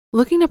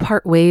Looking to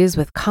part ways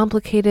with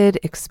complicated,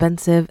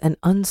 expensive, and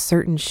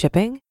uncertain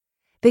shipping?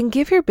 Then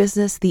give your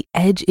business the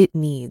edge it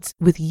needs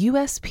with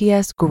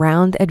USPS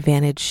Ground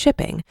Advantage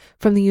shipping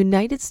from the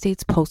United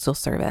States Postal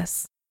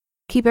Service.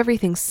 Keep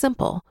everything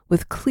simple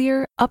with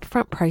clear,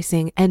 upfront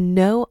pricing and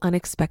no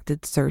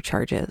unexpected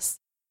surcharges.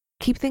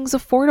 Keep things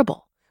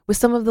affordable with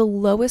some of the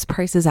lowest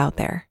prices out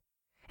there.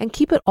 And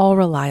keep it all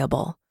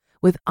reliable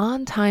with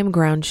on-time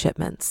ground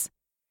shipments.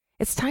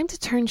 It's time to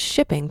turn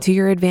shipping to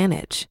your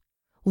advantage.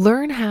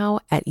 Learn how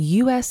at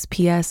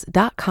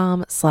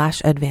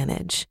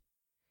USPS.com/advantage.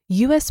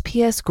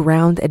 USPS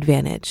Ground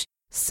Advantage.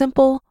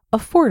 Simple,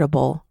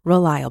 affordable,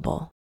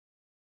 reliable.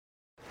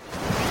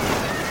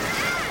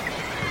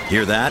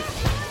 Hear that?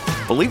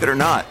 Believe it or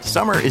not,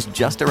 summer is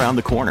just around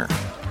the corner.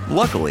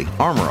 Luckily,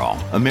 Armor All,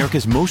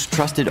 America's most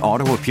trusted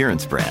auto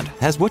appearance brand,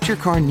 has what your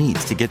car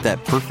needs to get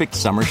that perfect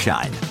summer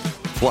shine.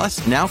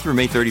 Plus, now through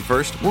May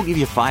 31st, we'll give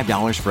you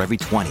 $5 for every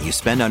 $20 you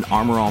spend on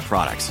Armor All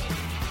products.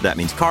 That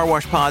means car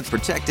wash pods,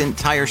 protectant,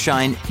 tire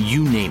shine,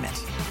 you name it.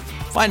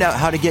 Find out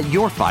how to get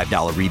your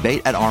 $5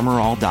 rebate at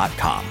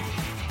armorall.com.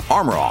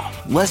 Armor All,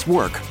 less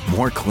work,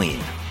 more clean.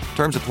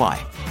 Terms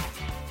apply.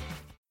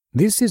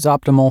 This is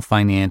Optimal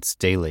Finance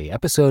Daily,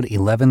 episode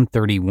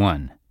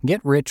 1131.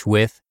 Get Rich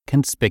with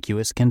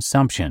Conspicuous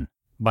Consumption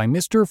by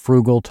Mr.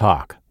 Frugal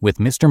Toque with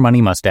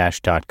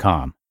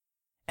MrMoneyMustache.com.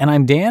 And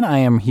I'm Dan. I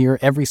am here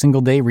every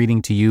single day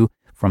reading to you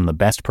from the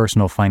best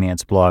personal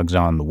finance blogs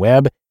on the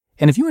web.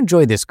 And if you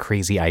enjoy this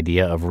crazy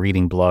idea of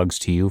reading blogs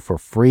to you for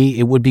free,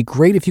 it would be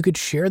great if you could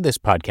share this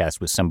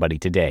podcast with somebody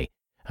today.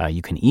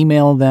 You can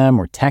email them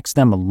or text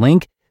them a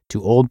link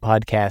to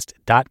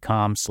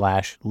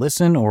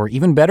oldpodcast.com/listen, or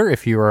even better,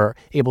 if you are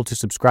able to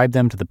subscribe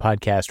them to the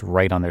podcast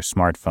right on their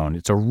smartphone.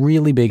 It's a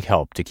really big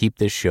help to keep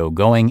this show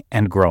going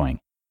and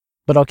growing.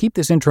 But I'll keep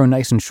this intro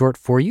nice and short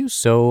for you,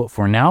 so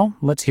for now,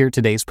 let's hear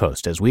today's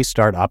post as we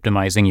start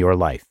optimizing your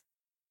life.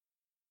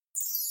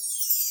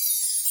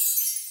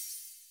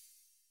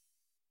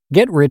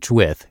 Get Rich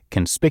with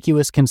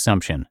Conspicuous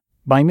Consumption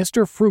by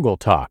Mr. Frugal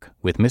Toque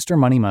with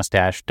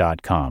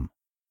MrMoneyMustache.com.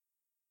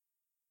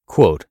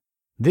 Quote,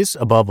 "This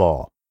above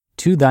all,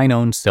 to thine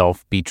own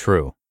self be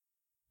true."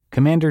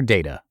 Commander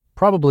Data,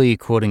 probably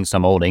quoting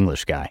some old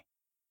English guy.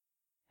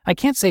 I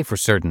can't say for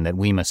certain that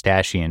we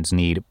mustachians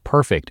need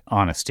perfect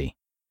honesty.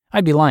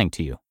 I'd be lying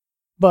to you.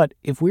 But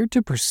if we're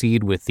to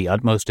proceed with the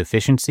utmost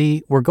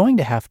efficiency, we're going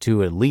to have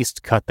to at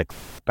least cut the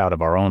crap out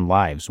of our own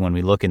lives when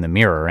we look in the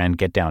mirror and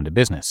get down to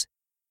business.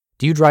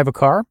 Do you drive a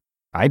car?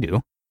 I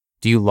do.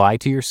 Do you lie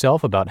to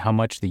yourself about how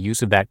much the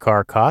use of that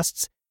car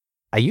costs?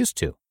 I used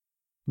to.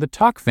 The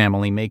Toque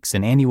family makes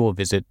an annual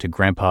visit to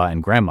Grandpa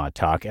and Grandma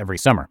Toque every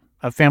summer,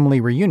 a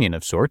family reunion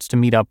of sorts to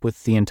meet up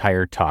with the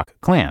entire Toque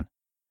clan.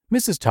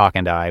 Mrs. Toque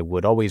and I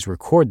would always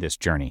record this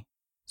journey,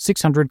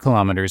 600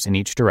 kilometers in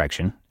each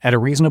direction, at a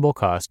reasonable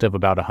cost of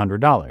about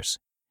 $100,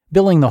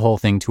 billing the whole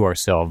thing to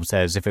ourselves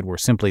as if it were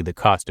simply the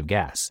cost of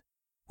gas.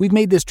 We've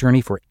made this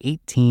journey for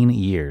 18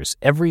 years,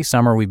 every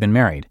summer we've been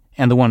married,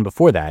 and the one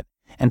before that,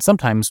 and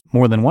sometimes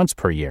more than once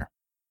per year.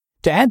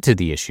 To add to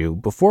the issue,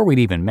 before we'd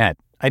even met,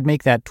 I'd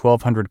make that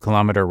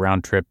 1,200-kilometer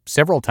round trip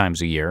several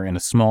times a year in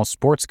a small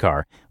sports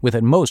car with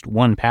at most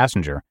one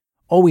passenger,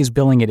 always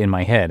billing it in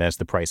my head as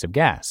the price of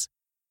gas.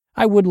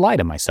 I would lie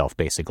to myself,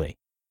 basically.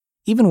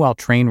 Even while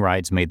train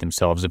rides made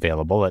themselves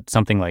available at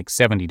something like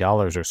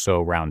 $70 or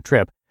so round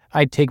trip,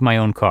 I'd take my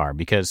own car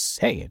because,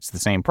 hey, it's the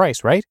same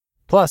price, right?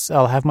 Plus,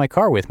 I'll have my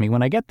car with me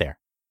when I get there.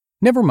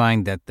 Never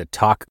mind that the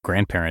Toque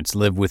grandparents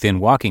live within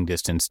walking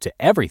distance to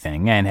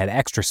everything and had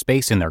extra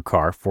space in their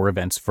car for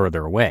events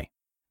further away.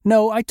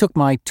 No, I took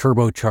my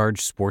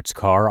turbocharged sports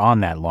car on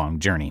that long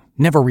journey,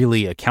 never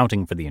really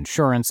accounting for the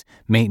insurance,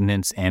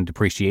 maintenance, and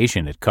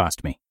depreciation it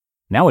cost me.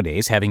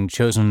 Nowadays, having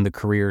chosen the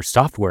career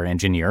software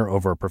engineer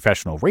over a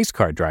professional race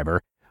car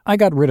driver, I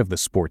got rid of the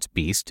sports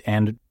beast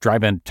and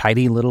drive a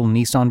tidy little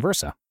Nissan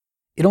Versa.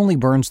 It only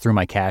burns through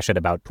my cash at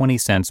about 20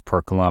 cents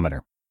per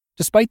kilometer.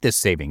 Despite this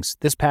savings,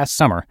 this past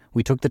summer,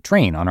 we took the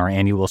train on our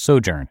annual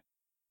sojourn.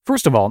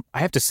 First of all, I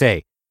have to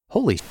say,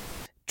 holy shit,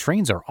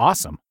 trains are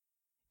awesome.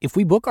 If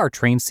we book our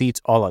train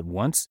seats all at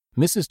once,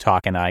 Mrs.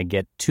 Toque and I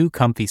get 2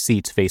 comfy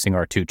seats facing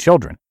our 2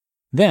 children.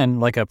 Then,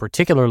 like a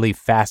particularly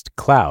fast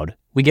cloud,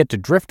 we get to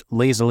drift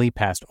lazily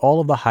past all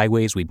of the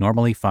highways we'd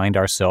normally find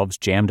ourselves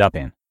jammed up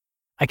in.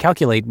 I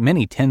calculate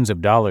many tens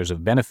of dollars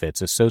of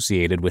benefits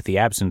associated with the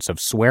absence of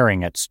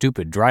swearing at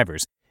stupid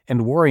drivers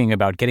and worrying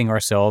about getting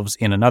ourselves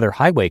in another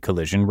highway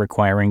collision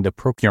requiring the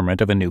procurement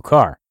of a new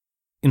car.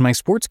 In my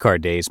sports car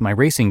days, my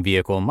racing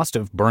vehicle must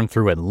have burned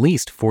through at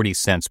least 40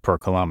 cents per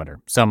kilometer,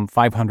 some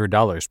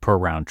 $500 per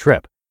round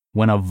trip,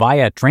 when a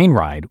Via train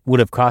ride would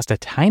have cost a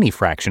tiny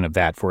fraction of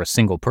that for a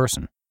single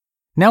person.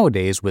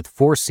 Nowadays, with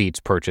 4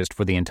 seats purchased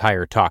for the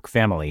entire Toque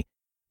family,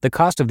 the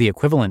cost of the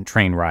equivalent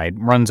train ride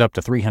runs up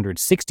to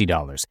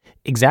 $360,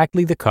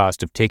 exactly the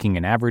cost of taking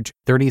an average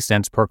 30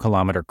 cents per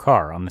kilometer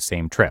car on the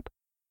same trip.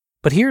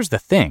 But here's the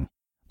thing,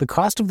 the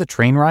cost of the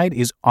train ride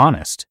is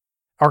honest.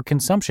 Our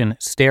consumption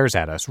stares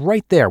at us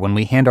right there when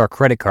we hand our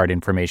credit card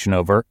information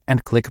over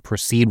and click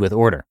Proceed with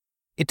Order.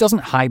 It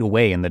doesn't hide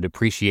away in the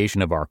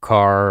depreciation of our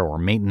car or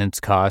maintenance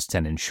costs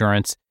and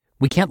insurance.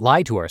 We can't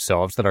lie to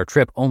ourselves that our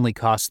trip only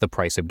costs the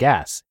price of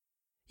gas.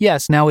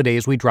 Yes,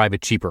 nowadays we drive a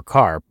cheaper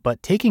car,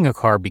 but taking a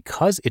car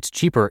because it's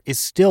cheaper is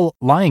still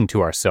lying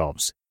to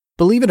ourselves.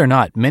 Believe it or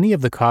not, many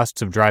of the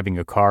costs of driving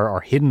a car are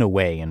hidden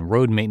away in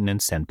road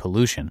maintenance and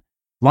pollution,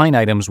 line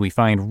items we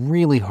find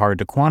really hard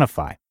to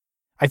quantify.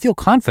 I feel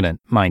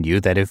confident, mind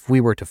you, that if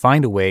we were to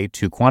find a way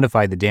to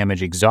quantify the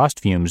damage exhaust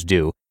fumes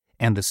do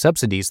and the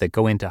subsidies that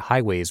go into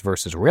highways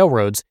versus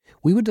railroads,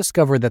 we would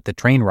discover that the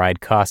train ride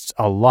costs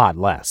a lot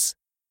less.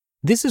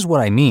 This is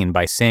what I mean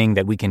by saying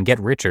that we can get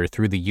richer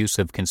through the use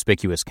of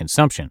conspicuous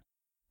consumption.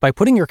 By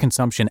putting your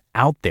consumption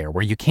out there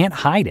where you can't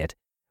hide it,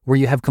 where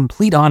you have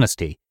complete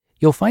honesty,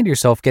 you'll find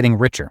yourself getting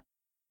richer.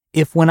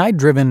 If when I'd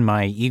driven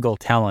my Eagle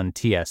Talon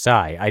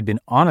TSI, I'd been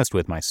honest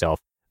with myself,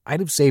 I'd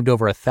have saved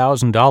over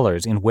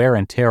 $1,000 in wear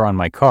and tear on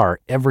my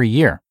car every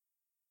year.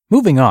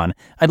 Moving on,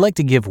 I'd like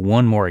to give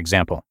one more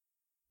example.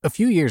 A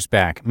few years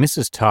back,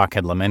 Mrs. Toque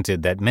had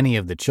lamented that many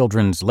of the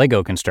children's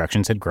Lego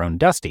constructions had grown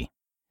dusty.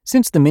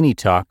 Since the mini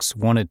Toques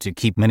wanted to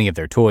keep many of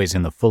their toys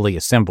in the fully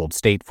assembled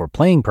state for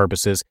playing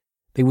purposes,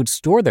 they would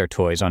store their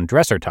toys on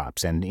dresser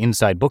tops and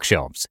inside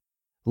bookshelves.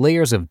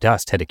 Layers of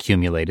dust had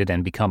accumulated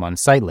and become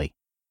unsightly.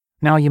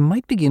 Now you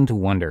might begin to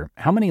wonder,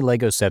 how many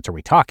Lego sets are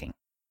we talking?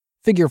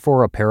 Figure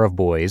for a pair of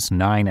boys,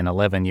 9 and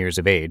 11 years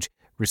of age,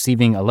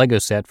 receiving a Lego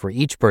set for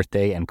each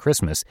birthday and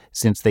Christmas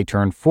since they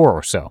turned 4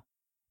 or so.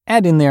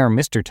 Add in there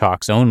Mr.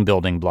 Toque's own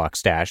building block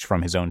stash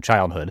from his own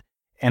childhood,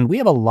 and we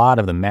have a lot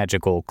of the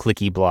magical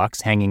clicky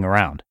blocks hanging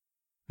around.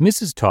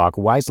 Mrs. Toque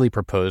wisely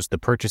proposed the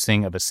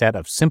purchasing of a set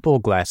of simple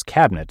glass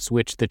cabinets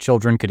which the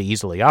children could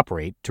easily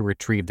operate to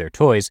retrieve their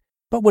toys,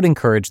 but would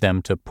encourage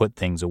them to put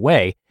things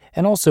away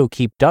and also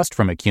keep dust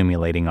from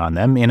accumulating on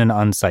them in an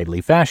unsightly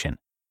fashion.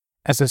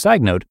 As a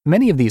side note,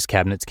 many of these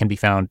cabinets can be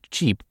found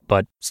cheap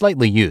but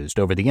slightly used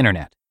over the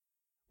internet.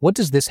 What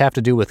does this have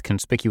to do with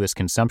conspicuous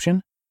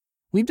consumption?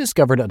 We've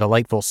discovered a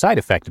delightful side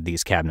effect of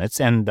these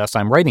cabinets, and thus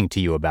I'm writing to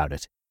you about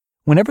it.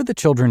 Whenever the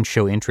children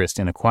show interest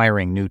in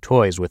acquiring new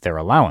toys with their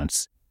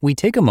allowance, we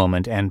take a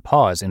moment and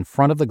pause in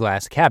front of the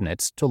glass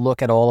cabinets to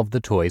look at all of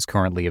the toys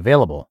currently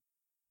available.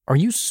 Are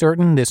you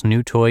certain this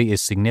new toy is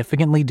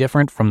significantly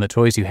different from the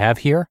toys you have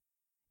here?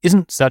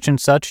 Isn't such and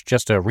such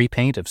just a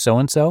repaint of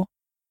so-and-so?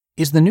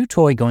 Is the new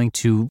toy going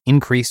to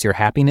increase your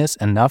happiness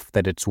enough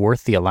that it's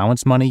worth the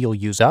allowance money you'll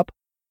use up?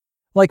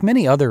 Like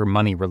many other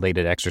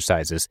money-related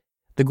exercises,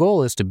 the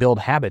goal is to build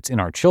habits in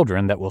our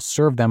children that will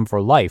serve them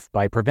for life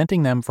by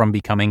preventing them from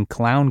becoming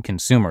clown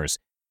consumers,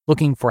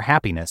 looking for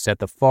happiness at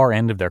the far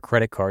end of their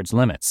credit card's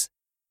limits.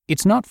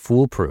 It's not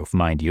foolproof,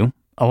 mind you.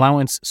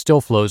 Allowance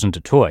still flows into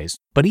toys,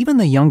 but even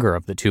the younger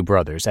of the two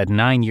brothers, at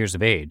 9 years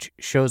of age,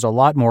 shows a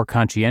lot more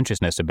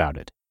conscientiousness about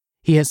it.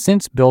 He has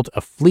since built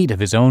a fleet of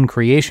his own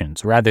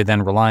creations rather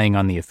than relying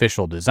on the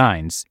official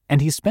designs,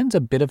 and he spends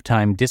a bit of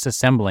time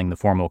disassembling the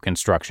formal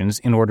constructions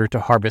in order to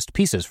harvest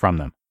pieces from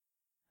them.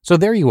 So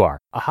there you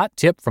are, a hot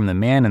tip from the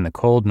man in the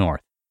cold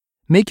north.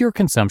 Make your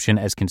consumption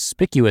as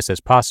conspicuous as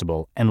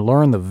possible and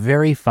learn the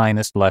very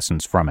finest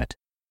lessons from it.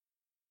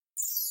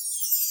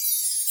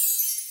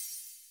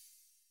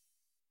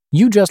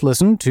 You just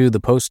listened to the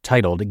post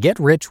titled Get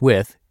Rich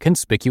with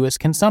Conspicuous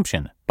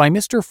Consumption by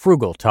Mr.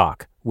 Frugal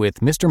Toque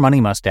with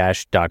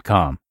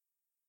MrMoneyMustache.com.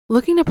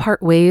 Looking to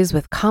part ways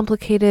with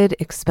complicated,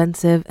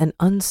 expensive, and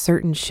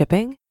uncertain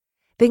shipping?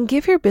 Then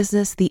give your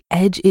business the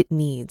edge it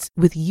needs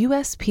with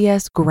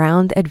USPS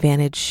Ground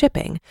Advantage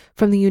shipping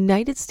from the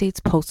United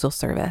States Postal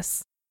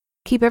Service.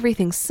 Keep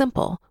everything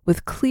simple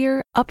with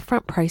clear,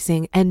 upfront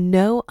pricing and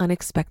no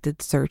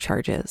unexpected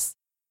surcharges.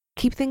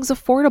 Keep things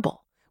affordable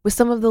with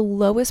some of the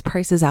lowest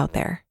prices out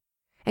there.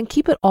 And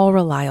keep it all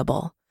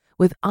reliable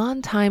with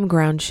on-time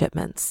ground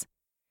shipments.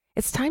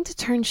 It's time to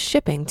turn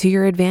shipping to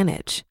your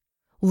advantage.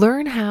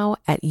 Learn how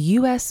at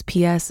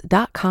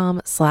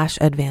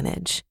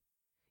USPS.com/advantage.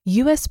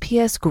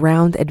 USPS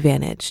Ground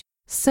Advantage.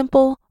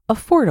 Simple,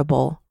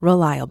 affordable,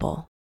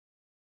 reliable.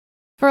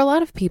 For a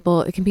lot of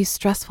people, it can be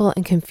stressful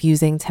and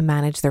confusing to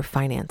manage their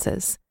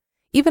finances.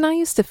 Even I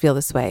used to feel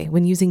this way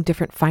when using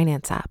different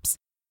finance apps.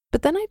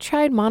 But then I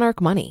tried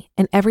Monarch Money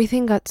and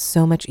everything got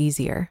so much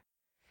easier.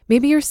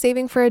 Maybe you're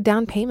saving for a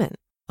down payment,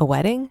 a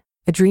wedding,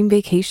 a dream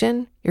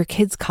vacation, your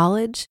kids'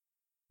 college.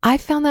 I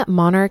found that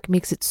Monarch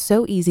makes it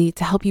so easy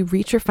to help you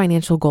reach your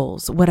financial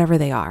goals, whatever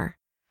they are.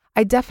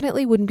 I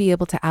definitely wouldn't be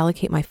able to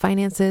allocate my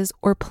finances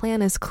or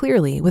plan as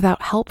clearly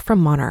without help from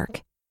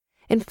Monarch.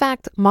 In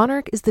fact,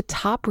 Monarch is the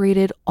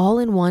top-rated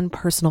all-in-one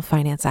personal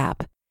finance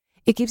app.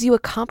 It gives you a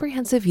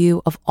comprehensive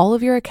view of all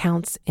of your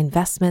accounts,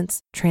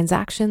 investments,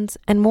 transactions,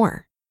 and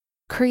more.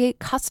 Create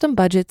custom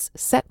budgets,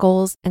 set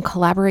goals, and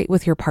collaborate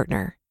with your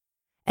partner.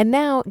 And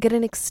now get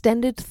an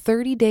extended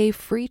 30-day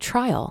free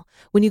trial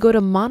when you go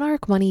to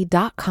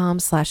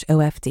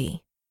monarchmoney.com/OFD.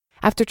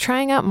 After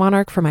trying out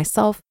Monarch for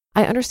myself,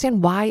 I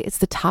understand why it's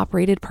the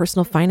top-rated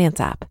personal finance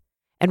app.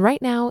 And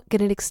right now,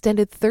 get an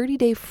extended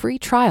 30-day free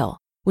trial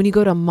when you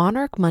go to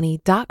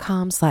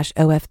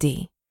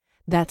monarchmoney.com/OFD.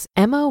 That's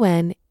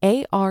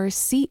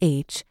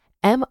MONARCHMONEY.com/OFD.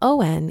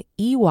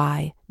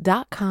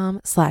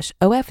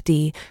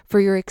 money.com/OFD for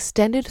your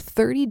extended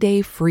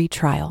 30-day free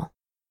trial.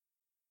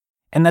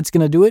 And that's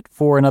going to do it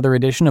for another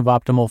edition of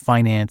Optimal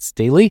Finance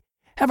Daily.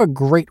 Have a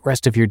great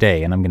rest of your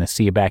day, and I'm going to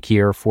see you back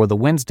here for the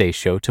Wednesday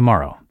show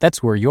tomorrow.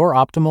 That's where your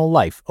optimal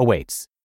life awaits.